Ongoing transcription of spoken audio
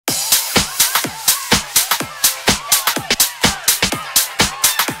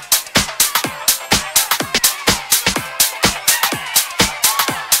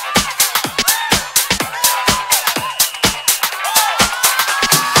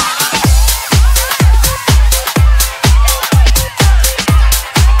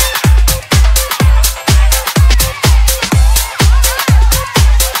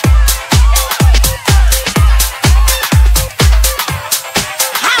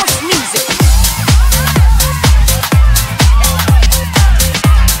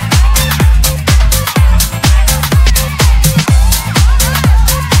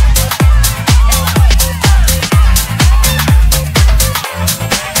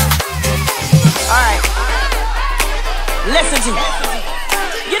Alright, listen to me.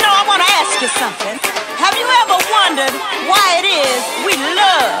 You know, I want to ask you something. Have you ever wondered why it is we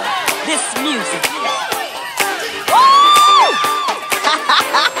love this music? Woo!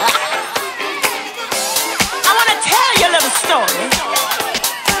 I want to tell you a little story.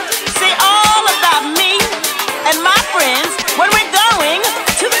 See, all about me and my friends when we're going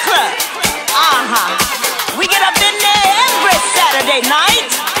to the club. We get up in there every Saturday night,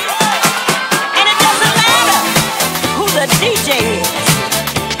 and it doesn't matter who the DJ is.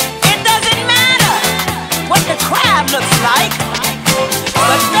 It doesn't matter what the crowd looks like.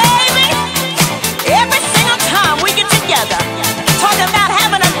 But baby, every single time we get together, talking about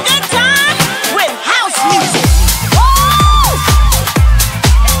having a good time with house music.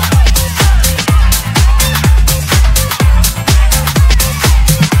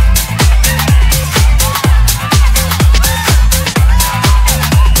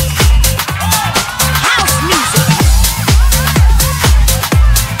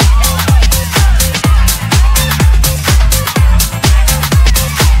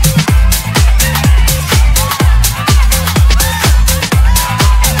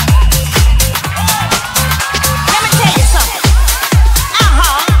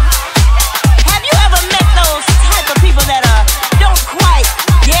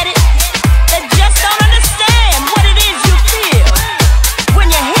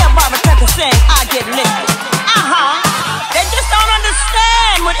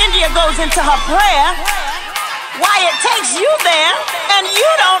 Into her prayer, why it takes you there and you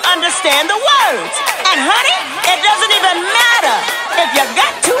don't understand the words. And honey, it doesn't even matter if you got